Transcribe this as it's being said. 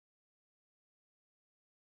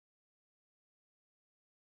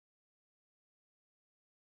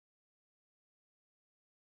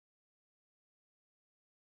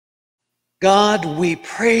God, we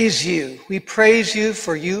praise you. We praise you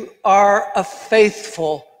for you are a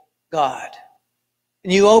faithful God.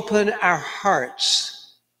 And you open our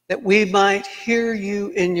hearts that we might hear you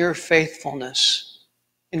in your faithfulness,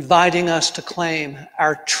 inviting us to claim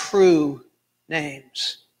our true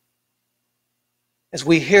names. As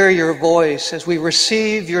we hear your voice, as we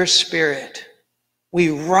receive your Spirit, we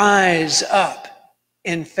rise up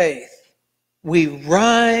in faith. We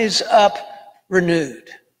rise up renewed.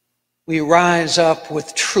 We rise up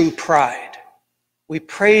with true pride. We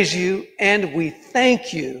praise you and we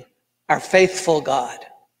thank you, our faithful God.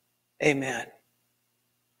 Amen.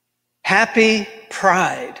 Happy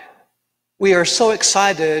Pride. We are so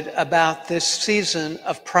excited about this season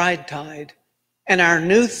of Pride Tide and our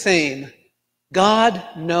new theme, God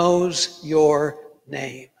knows your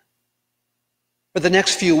name. For the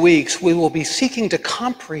next few weeks, we will be seeking to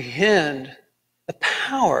comprehend the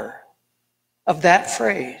power of that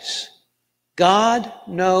phrase. God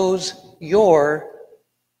knows your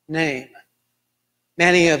name.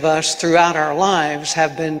 Many of us throughout our lives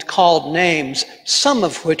have been called names, some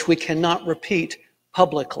of which we cannot repeat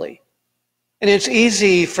publicly. And it's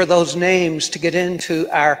easy for those names to get into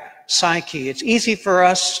our psyche. It's easy for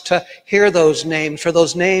us to hear those names, for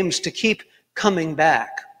those names to keep coming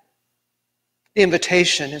back. The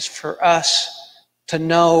invitation is for us to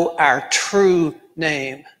know our true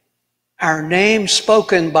name, our name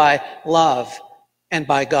spoken by love and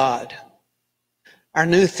by God. Our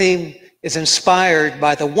new theme is inspired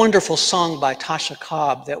by the wonderful song by Tasha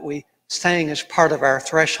Cobb that we sang as part of our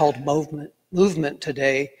Threshold movement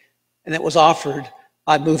today, and that was offered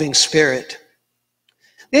by Moving Spirit.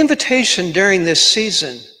 The invitation during this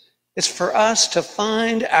season is for us to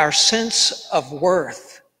find our sense of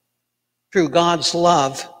worth through God's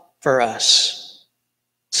love for us.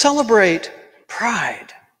 Celebrate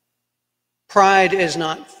pride. Pride is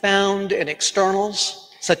not found in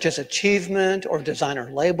externals, such as achievement or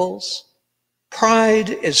designer labels. Pride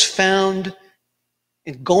is found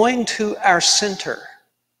in going to our center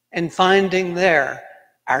and finding there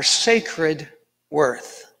our sacred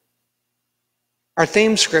worth. Our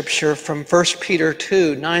theme scripture from 1 Peter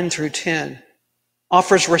 2, 9 through 10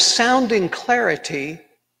 offers resounding clarity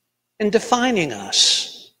in defining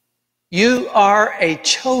us. You are a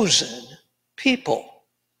chosen people.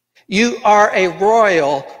 You are a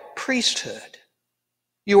royal priesthood.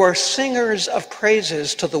 You are singers of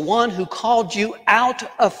praises to the one who called you out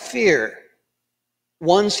of fear.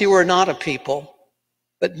 Once you were not a people,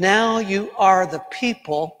 but now you are the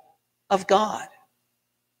people of God.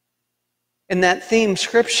 In that theme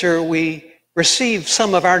scripture, we receive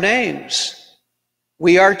some of our names.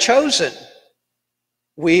 We are chosen.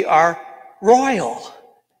 We are royal.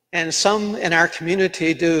 And some in our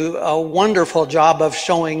community do a wonderful job of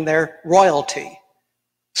showing their royalty.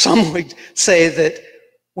 Some would say that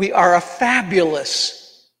we are a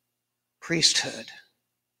fabulous priesthood.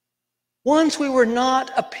 Once we were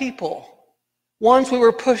not a people. Once we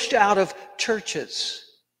were pushed out of churches.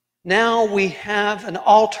 Now we have an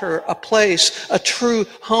altar, a place, a true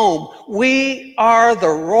home. We are the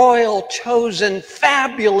royal, chosen,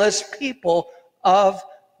 fabulous people of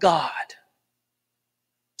God.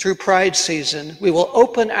 Through Pride season, we will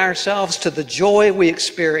open ourselves to the joy we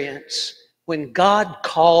experience when God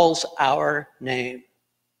calls our name.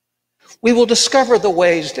 We will discover the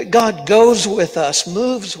ways that God goes with us,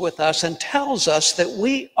 moves with us, and tells us that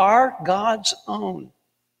we are God's own.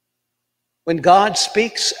 When God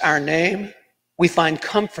speaks our name, we find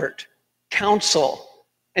comfort, counsel,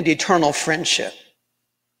 and eternal friendship.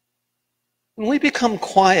 When we become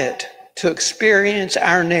quiet to experience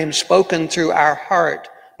our name spoken through our heart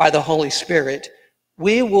by the Holy Spirit,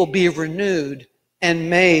 we will be renewed and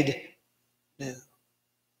made new.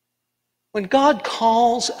 When God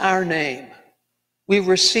calls our name, we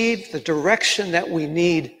receive the direction that we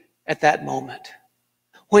need at that moment.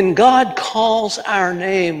 When God calls our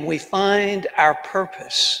name, we find our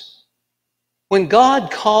purpose. When God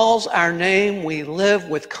calls our name, we live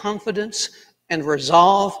with confidence and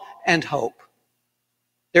resolve and hope.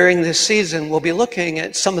 During this season, we'll be looking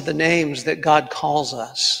at some of the names that God calls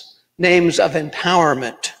us, names of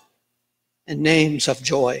empowerment and names of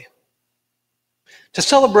joy. To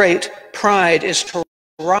celebrate pride is to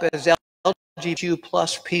rise as LGBTQ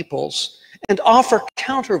plus peoples and offer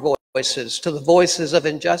counter voices to the voices of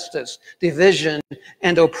injustice, division,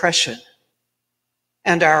 and oppression.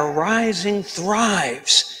 And our rising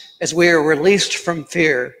thrives as we are released from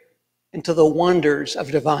fear into the wonders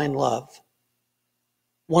of divine love.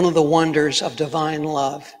 One of the wonders of divine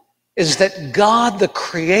love is that God, the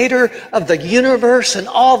creator of the universe and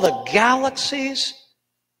all the galaxies,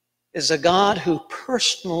 is a God who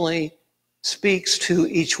personally speaks to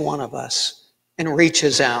each one of us and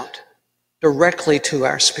reaches out directly to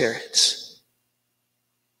our spirits.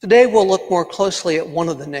 Today we'll look more closely at one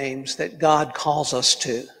of the names that God calls us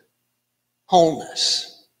to,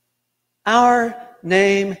 wholeness. Our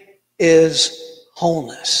name is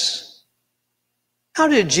wholeness. How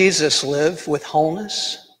did Jesus live with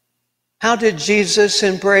wholeness? How did Jesus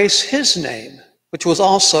embrace his name, which was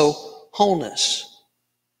also wholeness?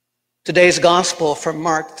 Today's gospel from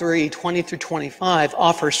Mark 3:20 through 25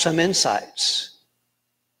 offers some insights.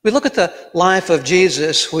 We look at the life of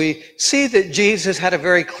Jesus, we see that Jesus had a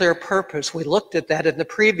very clear purpose. We looked at that in the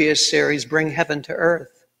previous series, Bring Heaven to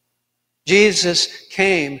Earth. Jesus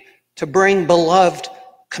came to bring beloved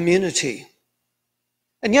community.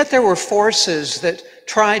 And yet there were forces that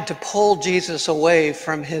tried to pull Jesus away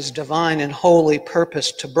from his divine and holy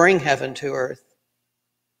purpose to bring heaven to earth.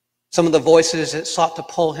 Some of the voices that sought to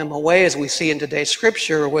pull him away, as we see in today's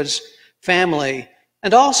scripture, was family,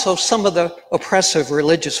 and also some of the oppressive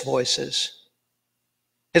religious voices.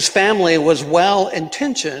 His family was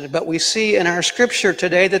well-intentioned, but we see in our scripture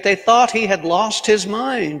today that they thought he had lost his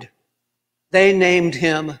mind. They named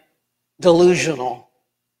him delusional.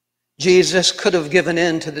 Jesus could have given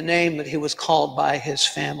in to the name that he was called by his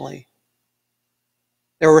family.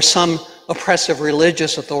 There were some oppressive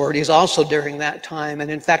religious authorities also during that time, and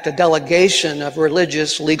in fact a delegation of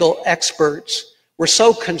religious legal experts were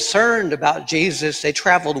so concerned about Jesus they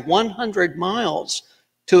traveled 100 miles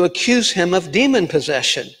to accuse him of demon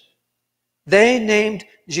possession. They named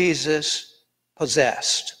Jesus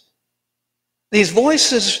possessed. These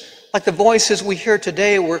voices, like the voices we hear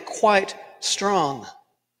today, were quite strong.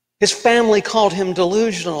 His family called him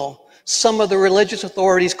delusional. Some of the religious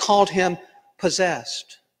authorities called him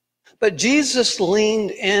possessed. But Jesus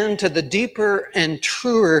leaned into the deeper and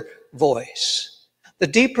truer voice, the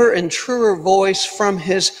deeper and truer voice from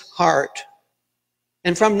his heart.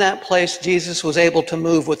 And from that place, Jesus was able to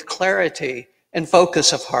move with clarity and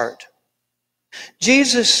focus of heart.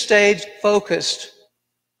 Jesus stayed focused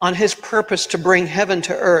on his purpose to bring heaven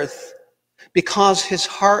to earth because his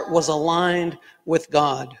heart was aligned with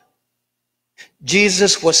God.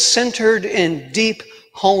 Jesus was centered in deep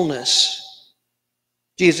wholeness.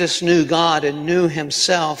 Jesus knew God and knew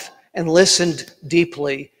himself and listened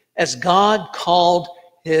deeply as God called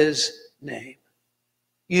his name.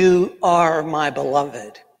 You are my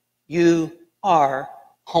beloved. You are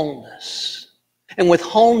wholeness. And with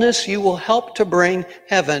wholeness, you will help to bring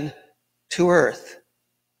heaven to earth.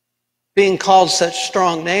 Being called such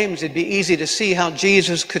strong names, it'd be easy to see how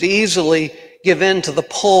Jesus could easily give in to the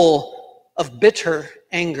pull of bitter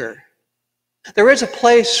anger. There is a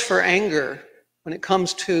place for anger when it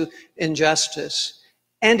comes to injustice,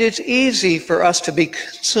 and it's easy for us to be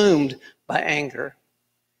consumed by anger.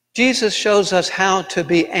 Jesus shows us how to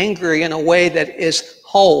be angry in a way that is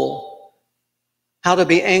whole, how to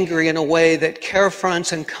be angry in a way that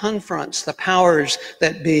confronts and confronts the powers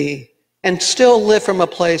that be, and still live from a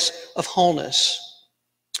place of wholeness.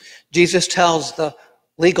 Jesus tells the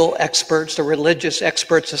legal experts, the religious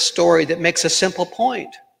experts, a story that makes a simple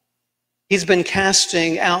point. He's been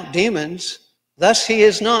casting out demons, thus he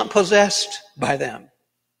is not possessed by them.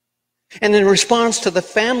 And in response to the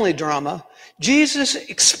family drama, Jesus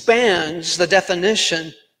expands the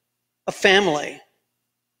definition of family,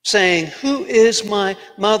 saying, who is my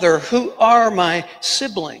mother? Who are my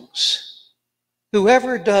siblings?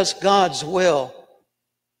 Whoever does God's will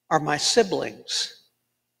are my siblings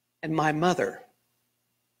and my mother.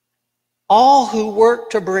 All who work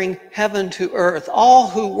to bring heaven to earth, all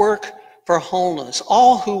who work for wholeness,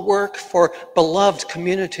 all who work for beloved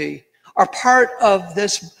community are part of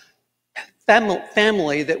this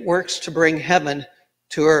family that works to bring heaven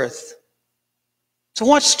to earth. So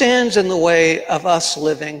what stands in the way of us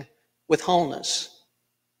living with wholeness?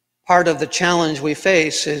 Part of the challenge we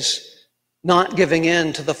face is not giving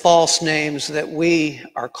in to the false names that we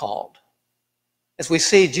are called. As we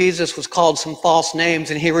see, Jesus was called some false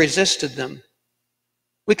names and he resisted them.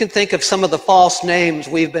 We can think of some of the false names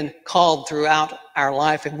we've been called throughout our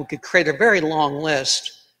life, and we could create a very long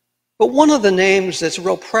list. But one of the names that's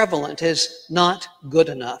real prevalent is not good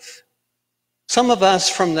enough. Some of us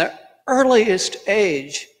from the earliest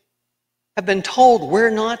age have been told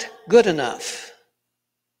we're not good enough.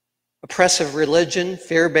 Oppressive religion,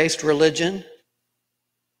 fear-based religion,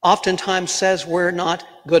 oftentimes says we're not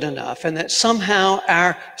good enough and that somehow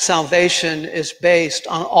our salvation is based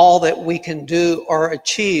on all that we can do or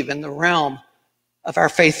achieve in the realm of our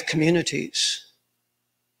faith communities.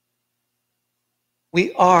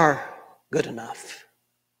 We are good enough.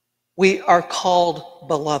 We are called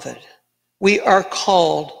beloved. We are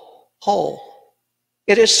called whole.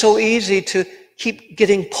 It is so easy to keep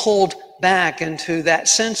getting pulled back into that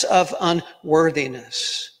sense of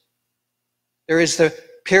unworthiness. There is the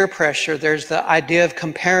peer pressure. There's the idea of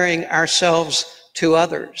comparing ourselves to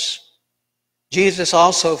others. Jesus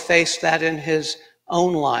also faced that in his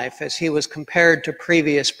own life as he was compared to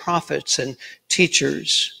previous prophets and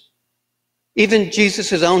teachers. Even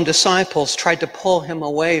Jesus' own disciples tried to pull him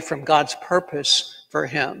away from God's purpose for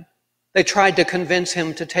him. They tried to convince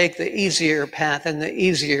him to take the easier path and the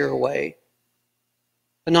easier way,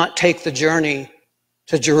 to not take the journey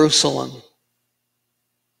to Jerusalem.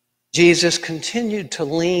 Jesus continued to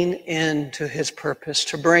lean into his purpose,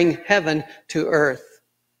 to bring heaven to earth,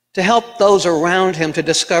 to help those around him to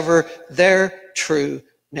discover their true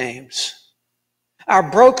names. Our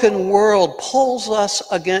broken world pulls us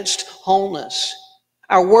against wholeness.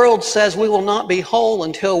 Our world says we will not be whole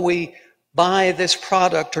until we buy this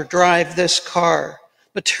product or drive this car.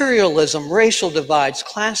 Materialism, racial divides,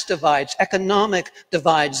 class divides, economic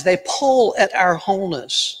divides, they pull at our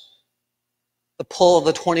wholeness. The pull of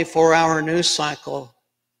the 24-hour news cycle,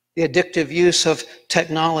 the addictive use of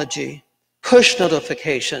technology, push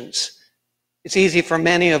notifications. It's easy for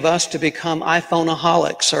many of us to become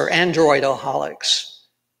iPhone-aholics or Android-aholics.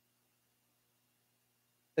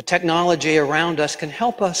 The technology around us can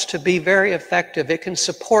help us to be very effective. It can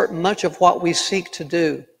support much of what we seek to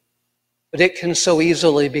do, but it can so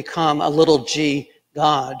easily become a little g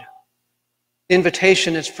God. The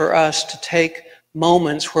invitation is for us to take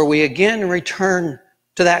moments where we again return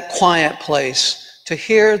to that quiet place to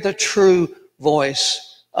hear the true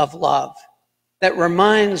voice of love that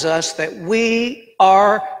reminds us that we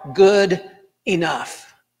are good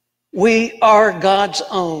enough. We are God's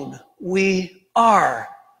own. We are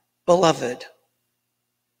beloved.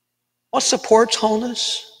 What supports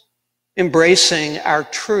wholeness? Embracing our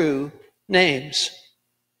true names.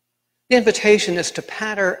 The invitation is to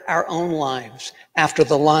pattern our own lives after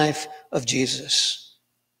the life of Jesus,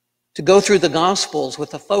 to go through the Gospels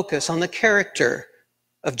with a focus on the character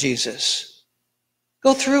of Jesus.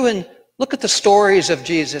 Go through and look at the stories of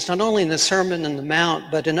Jesus, not only in the Sermon on the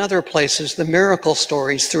Mount, but in other places, the miracle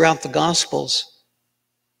stories throughout the Gospels.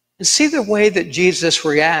 And see the way that Jesus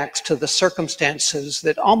reacts to the circumstances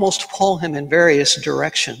that almost pull him in various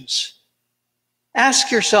directions.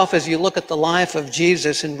 Ask yourself as you look at the life of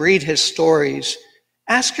Jesus and read his stories,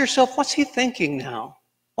 ask yourself, what's he thinking now?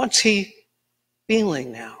 What's he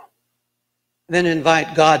feeling now? And then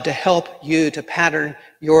invite God to help you to pattern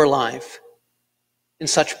your life in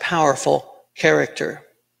such powerful character.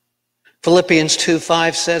 Philippians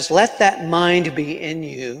 2:5 says, "Let that mind be in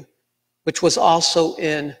you, which was also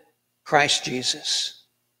in Christ Jesus."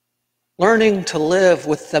 Learning to live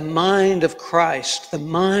with the mind of Christ, the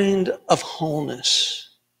mind of wholeness.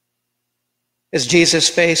 As Jesus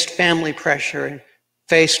faced family pressure and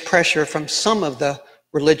faced pressure from some of the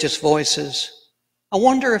religious voices, I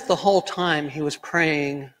wonder if the whole time he was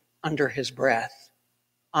praying under his breath,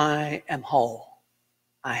 I am whole.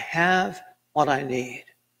 I have what I need.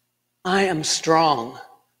 I am strong.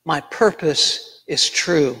 My purpose is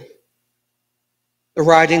true. The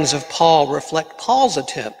writings of Paul reflect Paul's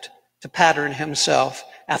attempt to pattern himself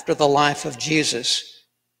after the life of Jesus.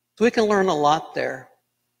 So we can learn a lot there.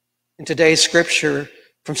 In today's scripture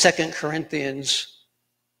from 2 Corinthians,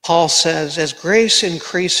 Paul says, as grace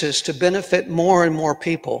increases to benefit more and more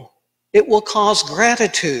people, it will cause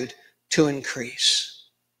gratitude to increase,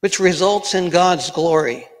 which results in God's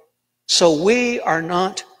glory. So we are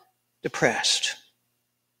not depressed.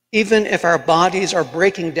 Even if our bodies are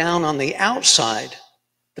breaking down on the outside,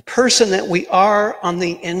 the person that we are on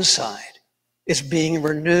the inside is being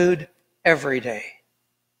renewed every day.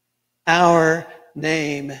 Our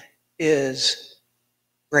name is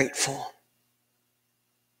grateful.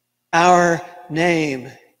 Our name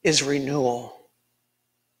is renewal.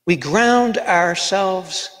 We ground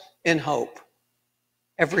ourselves in hope,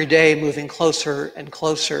 every day moving closer and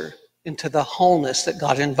closer into the wholeness that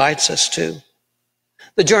God invites us to.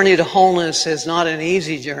 The journey to wholeness is not an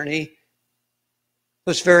easy journey.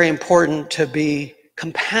 It's very important to be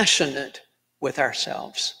compassionate with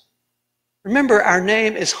ourselves. Remember, our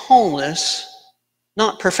name is wholeness,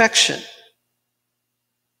 not perfection.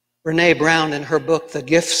 Brené Brown, in her book, The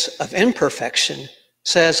Gifts of Imperfection,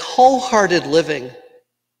 says wholehearted living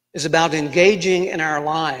is about engaging in our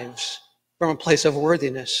lives from a place of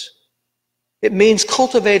worthiness. It means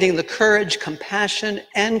cultivating the courage, compassion,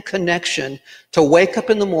 and connection to wake up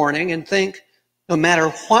in the morning and think, no matter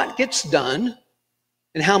what gets done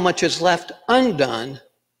and how much is left undone,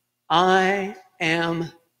 I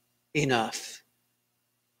am enough.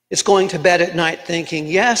 It's going to bed at night thinking,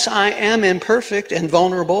 yes, I am imperfect and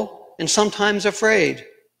vulnerable and sometimes afraid.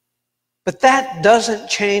 But that doesn't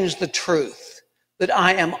change the truth that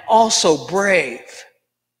I am also brave.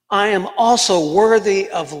 I am also worthy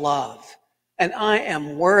of love, and I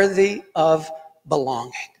am worthy of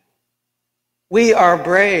belonging. We are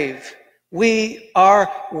brave. We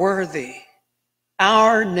are worthy.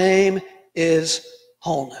 Our name is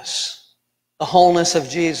wholeness. The wholeness of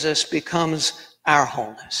Jesus becomes our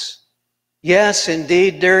wholeness. Yes,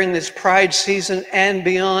 indeed, during this Pride season and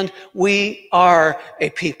beyond, we are a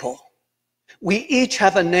people. We each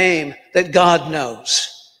have a name that God knows.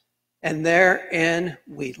 And therein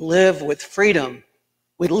we live with freedom.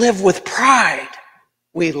 We live with pride.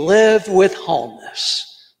 We live with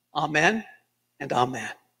wholeness. Amen and amen.